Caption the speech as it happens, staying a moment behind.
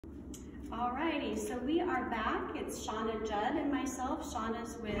Alrighty, so we are back. It's Shana Judd and myself.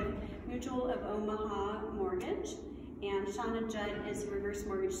 Shana's with Mutual of Omaha Mortgage, and Shana Judd is a reverse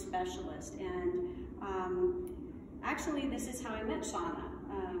mortgage specialist. And actually, this is how I met Shana.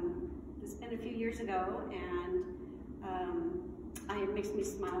 It's been a few years ago, and it makes me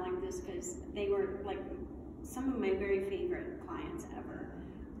smile like this because they were like some of my very favorite clients ever.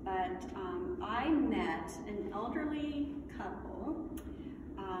 But I met an elderly couple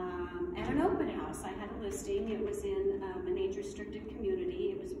at an open house. I had a listing. It was in an age-restricted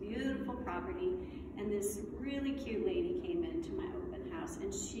community. It was a beautiful property, and this really cute lady came into my open house,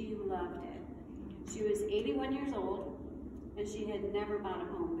 and she loved it. She was 81 years old, and she had never bought a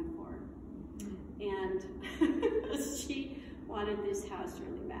home before, and she wanted this house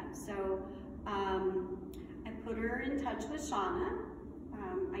really bad. So I put her in touch with Shana.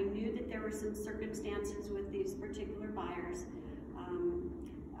 I knew that there were some circumstances with these particular buyers.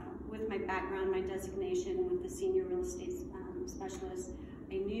 With my background, my designation with the senior real estate specialist,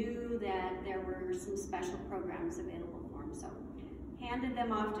 I knew that there were some special programs available for them. So handed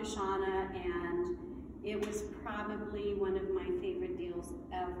them off to Shana, and it was probably one of my favorite deals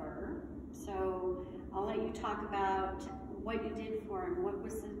ever. So I'll let you talk about what you did for them. What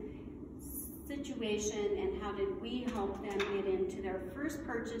was the situation, and how did we help them get into their first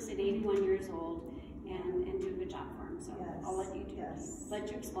purchase at 81 years old and do a good job for them? So yes. I'll let you let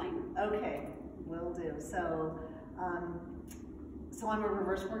you explain. Okay, will do. So, so I'm a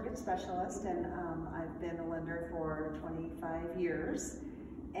reverse mortgage specialist, and I've been a lender for 25 years.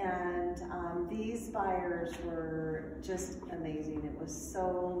 And these buyers were just amazing. It was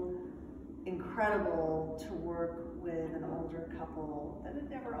so incredible to work with an older couple that had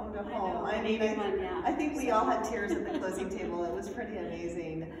never owned a home. I mean, I think we all had tears at the closing table. It was pretty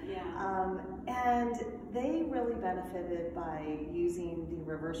amazing. Yeah. And they really benefited by using the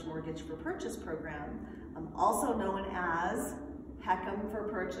Reverse Mortgage for Purchase program, also known as HECM for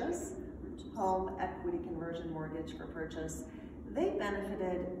Purchase, Home Equity Conversion Mortgage for Purchase. They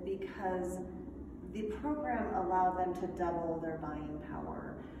benefited because the program allowed them to double their buying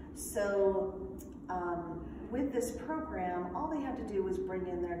power. So with this program, all they had to do was bring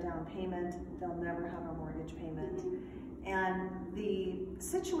in their down payment. They'll never have a mortgage payment. Mm-hmm. And the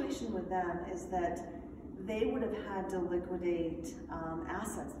situation with them is that they would have had to liquidate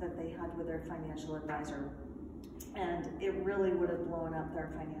assets that they had with their financial advisor. And it really would have blown up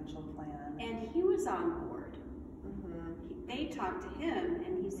their financial plan. And he was on board. Mm-hmm. They talked to him,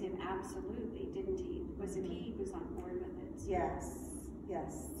 and he said, absolutely, didn't he? Was it he was on board with it? So. Yes.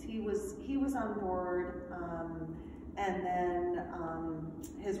 Yes, he was on board, and then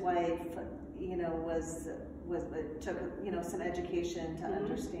his wife, you know, took some education to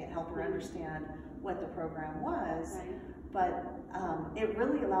understand, help her understand what the program was. Right. But it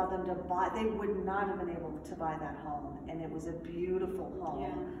really allowed them to buy. They would not have been able to buy that home, and it was a beautiful home.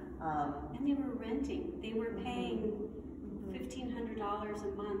 Yeah. And they were renting. They were paying $1,500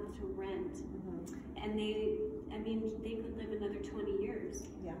 a month to rent, and they could live another 20 years.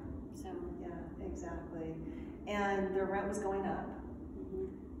 Yeah. So. Yeah, exactly. And their rent was going up.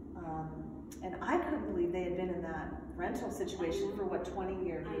 And I couldn't believe they had been in that rental situation for what, 20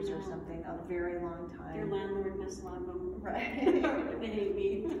 years or something, a very long time. Their landlord must love them. Right. They hate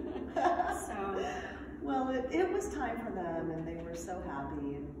me. So. Well, it was time for them, and they were so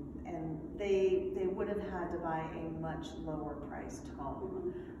happy, and they would have had to buy a much lower priced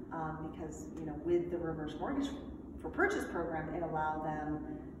home. Because, you know, with the Reverse Mortgage for Purchase program, it allowed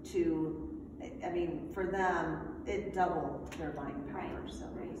them to, I mean, for them, it doubled their buying power. Right. So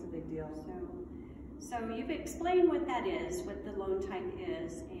it was a big deal. So you've explained what that is, what the loan type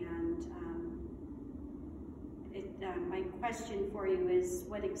is, and my question for you is,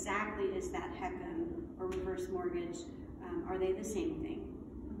 what exactly is that HECM or reverse mortgage? Are they the same thing?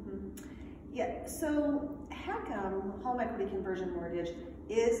 Yeah, so HECM, Home Equity Conversion Mortgage,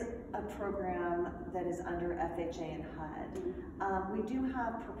 is a program that is under FHA and HUD. We do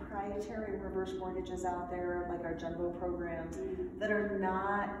have proprietary reverse mortgages out there, like our jumbo programs, that are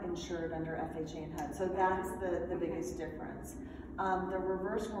not insured under FHA and HUD. So that's the biggest difference. The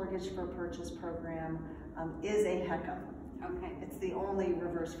Reverse Mortgage for Purchase program is a HECM. Okay. It's the only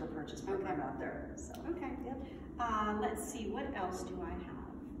reverse for purchase program out there. So. Okay. Yep. Let's see, what else do I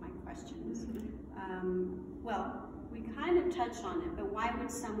have? My questions. Well, we kind of touched on it, but why would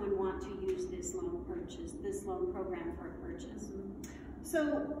someone want to use this loan program for a purchase?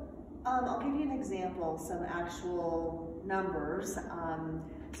 So I'll give you an example, some actual numbers.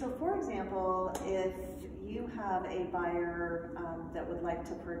 So for example, if you have a buyer that would like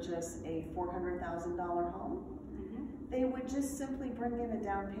to purchase a $400,000 home, they would just simply bring in a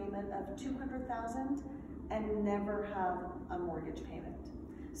down payment of $200,000 and never have a mortgage payment.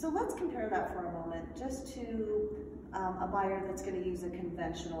 So let's compare that for a moment just to a buyer that's going to use a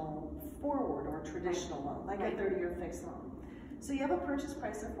conventional forward or traditional loan, like a 30-year fixed loan. So you have a purchase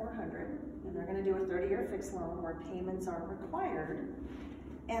price of $400,000, and they're going to do a 30-year fixed loan where payments are required,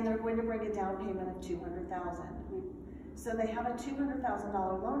 and they're going to bring a down payment of $200,000. So they have a $200,000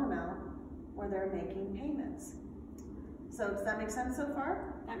 loan amount where they're making payments. So does that make sense so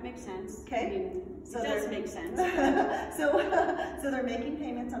far? That makes sense. Okay. I mean, so it does make sense. so they're making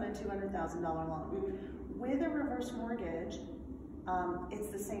payments on a $200,000 loan. With a reverse mortgage, it's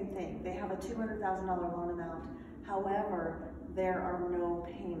the same thing. They have a $200,000 loan amount. However, there are no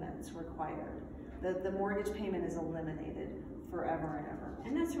payments required. The mortgage payment is eliminated forever and ever.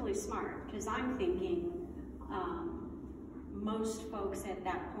 And that's really smart, because I'm thinking most folks at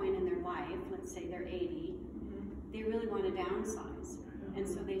that point in their life, let's say they're 80, they really want to downsize. And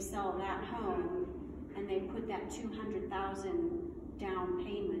so they sell that home and they put that $200,000 down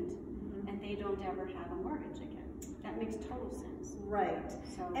payment and they don't ever have a mortgage again. That makes total sense. Right.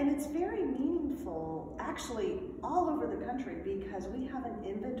 So, and it's very meaningful, actually, all over the country, because we have an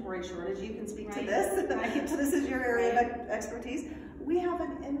inventory shortage. You can speak to this. So this is your area of expertise. We have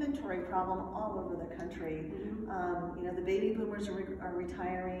an inventory problem all over the country. You know, the baby boomers are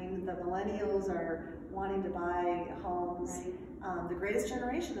retiring. The millennials are wanting to buy homes. The greatest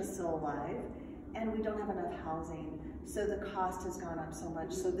generation is still alive, and we don't have enough housing. So the cost has gone up so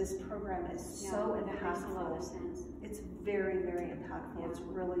much. So this program is so impactful. That makes a lot of sense. It's very, very impactful. It's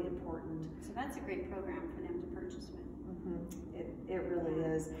really important. So that's a great program for them to purchase with. It really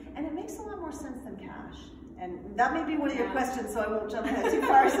is. And it makes a lot more sense than cash. And that may be one of your questions, so I won't jump ahead too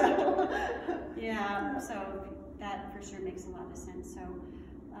far. So. So that for sure makes a lot of sense. So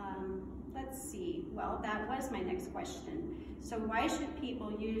let's see. Well, that was my next question. So why should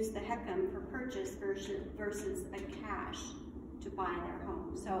people use the HECM for purchase versus a cash to buy their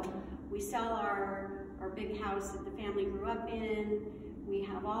home? So we sell our big house that the family grew up in. We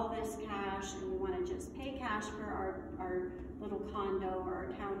have all this cash and we want to just pay cash for our little condo or our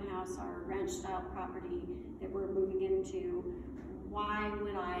townhouse, our ranch-style property that we're moving into. Why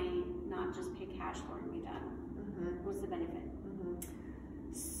would I not just pay cash for it and be done? What's the benefit?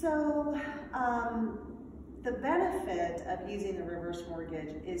 So the benefit of using the reverse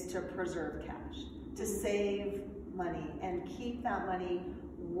mortgage is to preserve cash, to save money and keep that money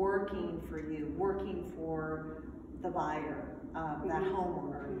working for you, working for the buyer, that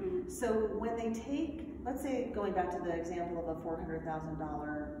homeowner. So when they take, let's say, going back to the example of a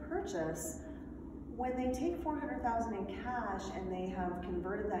 $400,000 purchase, when they take $400,000 in cash and they have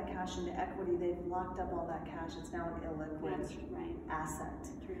converted that cash into equity, they've locked up all that cash. It's now an illiquid asset.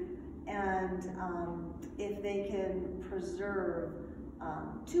 And if they can preserve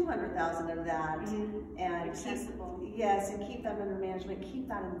 $200,000 of that and keep them under management, keep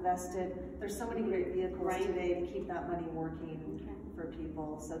that invested. There's so many great vehicles today to keep that money working for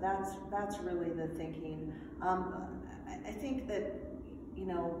people. So that's really the thinking. I think that, you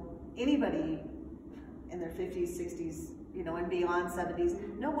know, anybody in their 50s, 60s, you know, and beyond 70s,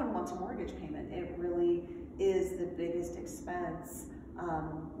 no one wants a mortgage payment. It really is the biggest expense.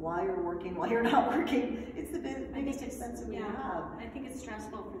 While you're working, while you're not working, it's the biggest expense that we have. I think it's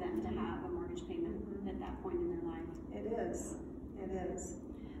stressful for them to have a mortgage payment at that point in their life. It is. It is.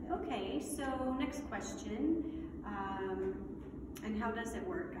 Okay, so next question. And how does it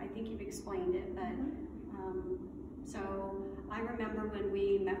work? I think you've explained it, but so I remember when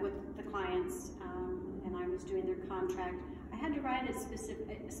we met with the clients and I was doing their contract, I had to write a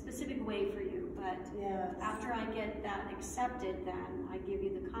specific way for you, but after I get that accepted, then I give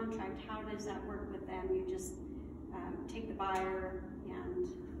you the contract. How does that work with them? You just take the buyer, and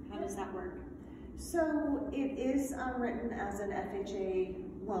how does that work? So it is written as an FHA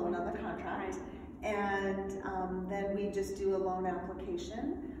loan on the contract, and then we just do a loan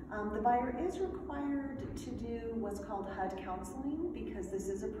application. The buyer is required to do what's called HUD counseling, because this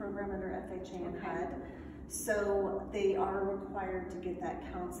is a program under FHA and HUD. So they are required to get that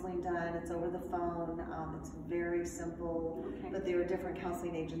counseling done. It's over the phone. It's very simple, but there are different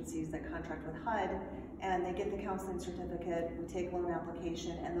counseling agencies that contract with HUD, and they get the counseling certificate, we take loan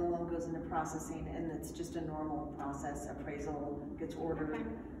application, and the loan goes into processing, and it's just a normal process. Appraisal gets ordered,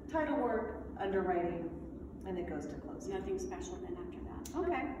 title work, underwriting, and it goes to closing. Nothing special then after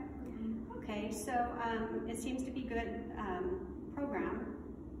that. Okay, so it seems to be a good program,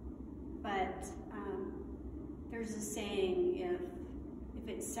 but there's a saying, if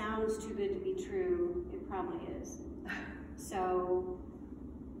it sounds too good to be true, it probably is. So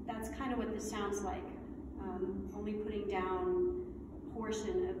that's kind of what this sounds like. only putting down a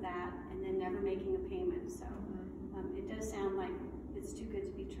portion of that and then never making a payment. So it does sound like it's too good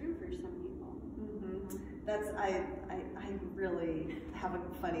to be true for some people. That's, I really have a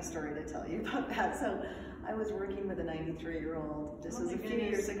funny story to tell you about that. So I was working with a 93-year-old, this was a few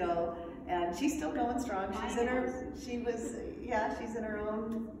years ago, and she's still going strong. She's in her, she's in her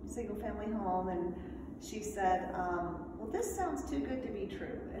own single family home, and she said, well, this sounds too good to be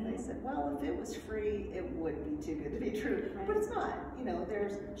true. And I said, well, if it was free, it would be too good to be true. But it's not. You know,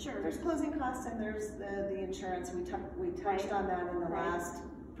 there's closing costs and there's the insurance. We touched on that in the last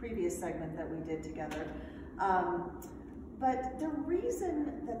previous segment that we did together. But the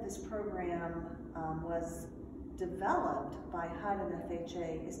reason that this program was developed by HUD and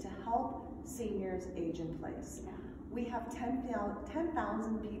FHA is to help seniors age in place. We have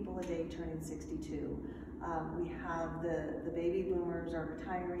 10,000 people a day turning 62. We have the baby boomers are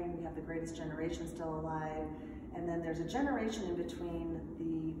retiring. We have the greatest generation still alive. And then there's a generation in between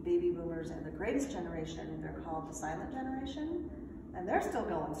the baby boomers and the greatest generation. They're called the silent generation. And they're still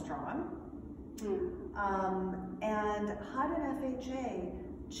going strong. And HUD and FHA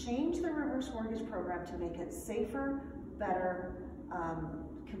changed the reverse mortgage program to make it safer, better,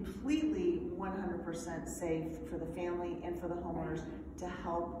 completely 100% safe for the family and for the homeowners to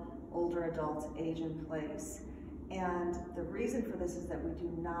help older adults age in place. And the reason for this is that we do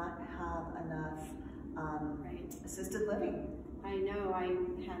not have enough assisted living. I know, I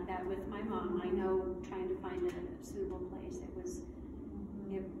had that with my mom. I know trying to find a suitable place, it was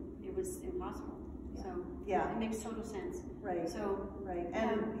impossible. So it makes total sense. So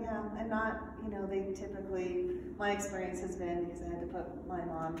and not, you know, they typically, my experience has been, because I had to put my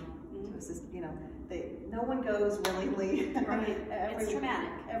mom to assist, you know, no one goes willingly. It's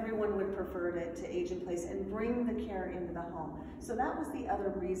traumatic. Everyone would prefer to age in place and bring the care into the home. So that was the other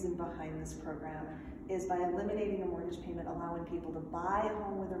reason behind this program, is by eliminating a mortgage payment, allowing people to buy a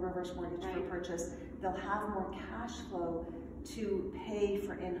home with a reverse mortgage for purchase, they'll have more cash flow to pay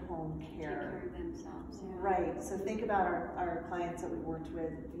for in-home care. Take care of themselves. So think about our clients that we worked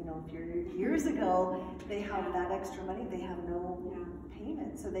with, you know, a few years ago, they have that extra money, they have no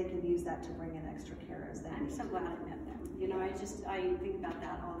payment, so they can use that to bring in extra care as they need. I'm so glad I met them. You know, I think about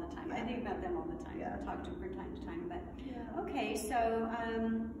that all the time. I think about them all the time. I talk to them from time to time. But okay, so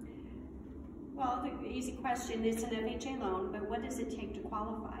well, the easy question, it's an FHA loan, but what does it take to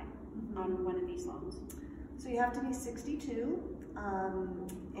qualify on one of these loans? So you have to be 62,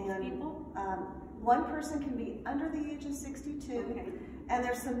 and people? One person can be under the age of 62, and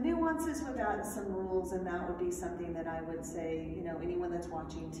there's some nuances with that and some rules, and that would be something that I would say, you know, anyone that's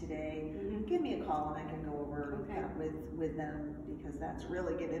watching today, give me a call and I can go over that with them, because that's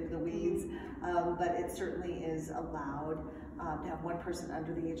really getting into the weeds. But it certainly is allowed to have one person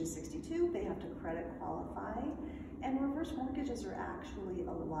under the age of 62. They have to credit qualify. And reverse mortgages are actually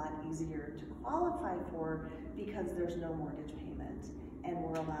a lot easier to qualify for because there's no mortgage payment, and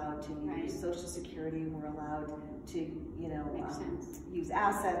we're allowed to use Social Security, we're allowed to, you know, use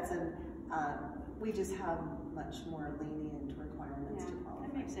assets, and we just have much more lenient requirements to qualify.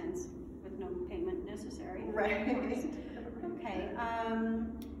 That makes sense, with no payment necessary. Okay,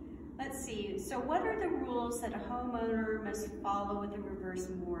 let's see. So what are the rules that a homeowner must follow with a reverse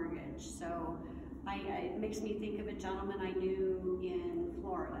mortgage? So it makes me think of a gentleman I knew in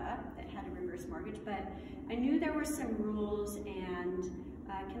Florida that had a reverse mortgage, but I knew there were some rules, and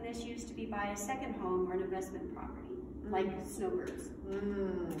can this used to be buy a second home or an investment property, like snowbirds?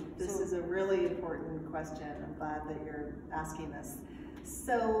 This is a really important question. I'm glad that you're asking this.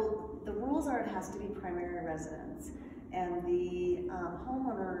 So the rules are it has to be primary residence, and the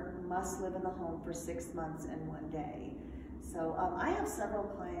homeowner must live in the home for 6 months and 1 day. So I have several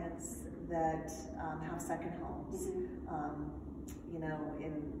clients that have second homes, you know,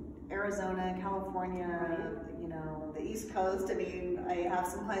 in Arizona, California, you know, the East Coast. I mean, I have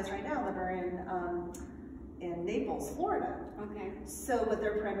some clients right now that are in Naples, Florida. So, but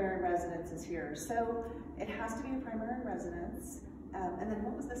their primary residence is here. So it has to be a primary residence. And then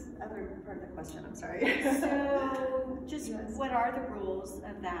what was this other part of the question? I'm sorry. So just what are the rules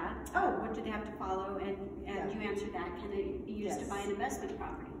of that? What do they have to follow? And you answered that. Can it be used to buy an investment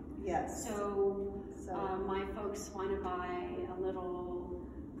property? So my folks want to buy a little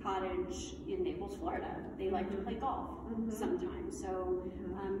cottage in Naples, Florida. They like to play golf sometimes. So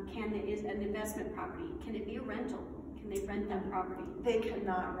is an investment property, can it be a rental? Can they rent that property? They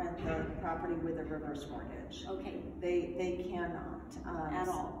cannot rent the property with a reverse mortgage. They cannot. At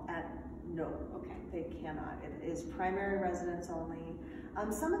all? No. They cannot. It is primary residence only.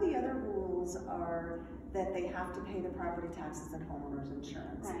 Some of the other rules are that they have to pay the property taxes and homeowners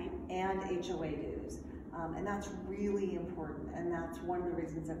insurance and HOA dues. And that's really important, and that's one of the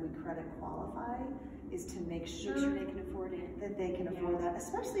reasons that we credit qualify, is to make sure they can afford it. That they can afford that,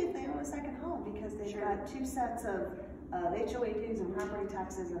 especially if they own a second home, because they've got 2 sets of HOA dues and property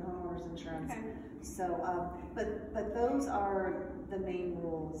taxes and homeowners insurance. Okay. So, but those are the main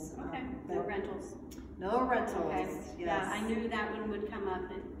rules. Okay. No rentals. No rentals. Okay. Yes. Yeah, I knew that one would come up.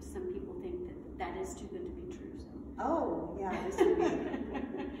 That some people think that is too good to be true. So. Oh, yeah, this would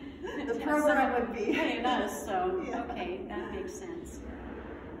be. The program would be paying us. So yeah. Okay, that makes sense.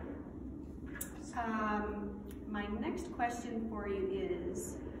 My next question for you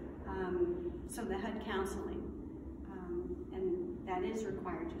is, so the HUD counseling, and that is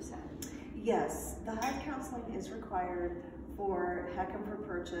required, you said? Yes, the HUD counseling is required for HECM for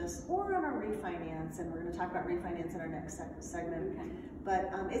purchase or on a refinance, and we're going to talk about refinance in our next segment. Okay.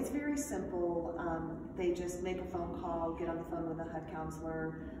 But it's very simple. They just make a phone call, get on the phone with a HUD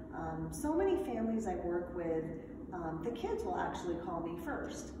counselor. So many families I work with, the kids will actually call me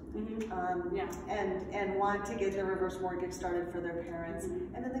first. Mm-hmm. Yeah. And want to get their reverse mortgage started for their parents,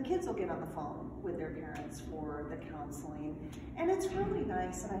 mm-hmm. and then the kids will get on the phone with their parents for the counseling, and it's really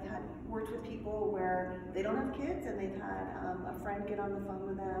nice. And I've worked with people where they don't have kids, and they've had a friend get on the phone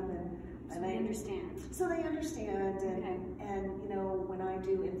with them, and they understand. So they understand, and okay. and you know, when I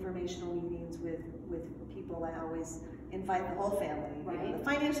do informational meetings with people, I always invite the whole family, right? You know, the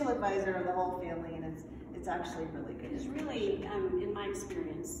financial advisor of the whole family, and it's actually really good. It's really, in my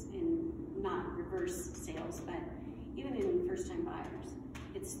experience, in not reverse sales, but even in first-time buyers,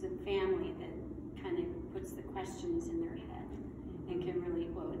 it's the family that kind of puts the questions in their head and can really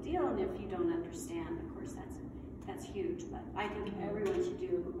blow a deal. And if you don't understand, of course, that's huge. But I think everyone should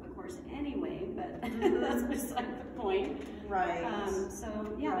do a course anyway. But that's beside the point. Right.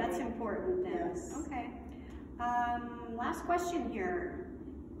 So yeah, right. That's important then. Yes. Okay. Last question here.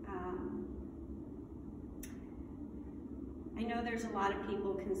 I know there's a lot of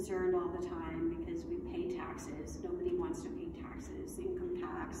people concerned all the time because we pay taxes. Nobody wants to pay taxes, income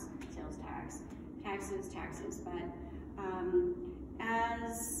tax, sales tax, taxes. But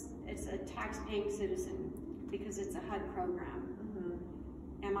as it's a tax-paying citizen, because it's a HUD program,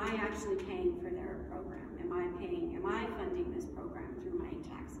 mm-hmm. am I actually paying for their program? Am I funding this program through my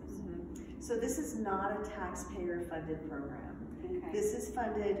taxes? Mm-hmm. So this is not a taxpayer-funded program. Okay. This is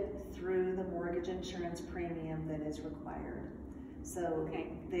funded through the mortgage insurance premium that is required. So okay.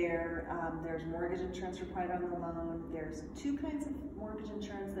 There's mortgage insurance required on the loan. There's 2 kinds of mortgage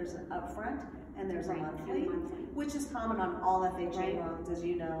insurance. There's an upfront and there's a monthly, which is common on all FHA loans, as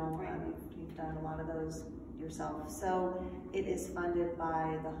you know. Right. You've done a lot of those yourself. So it is funded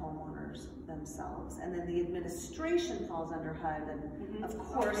by the homeowners themselves. And then the administration falls under HUD. And mm-hmm. of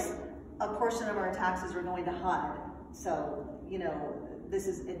course, a portion of our taxes are going to HUD. So, you know, this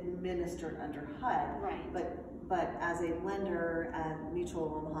is administered under HUD, right. But as a lender at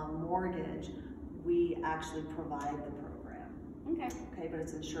Mutual Omaha Mortgage, we actually provide the program. Okay. Okay, but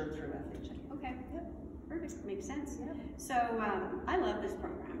it's insured through FHA. Okay. Yep. Perfect. Makes sense. Yep. So I love this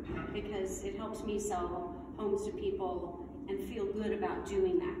program because it helps me sell homes to people and feel good about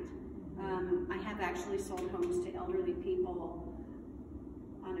doing that. I have actually sold homes to elderly people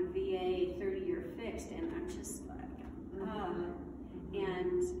on a VA 30-year fixed, and I'm just like,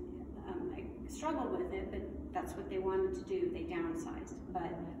 and I struggled with it, but that's what they wanted to do. They downsized,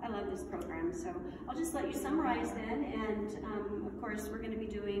 but I love this program. So I'll just let you summarize then, and of course we're going to be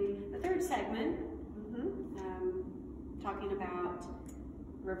doing the 3rd segment, talking about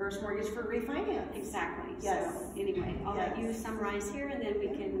reverse mortgage for refinance. Exactly. Yes. So anyway, I'll let you summarize here, and then we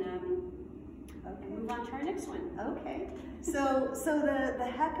can move on to our next one. Okay. So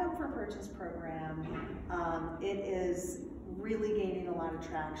the HECM for Purchase program, it is really gaining a lot of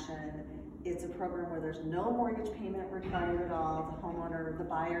traction. It's a program where there's no mortgage payment required at all. The homeowner, the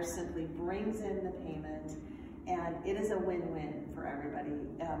buyer simply brings in the payment, and it is a win-win for everybody.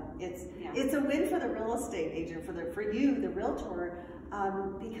 It's a win for the real estate agent, for you, the realtor,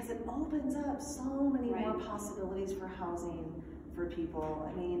 because it opens up so many more possibilities for housing for people.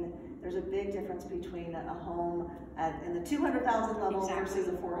 I mean, there's a big difference between a home in the $200,000 level versus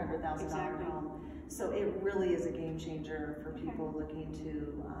a $400,000 home. So it really is a game changer for people looking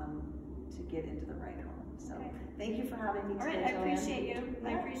to get into the right home. So thank you for having me today, Joanne. I appreciate you.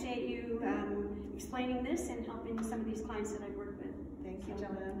 I appreciate you explaining this and helping some of these clients that I work with. Thank you,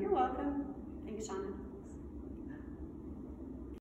 Joanne. You're welcome. Thanks, Shana.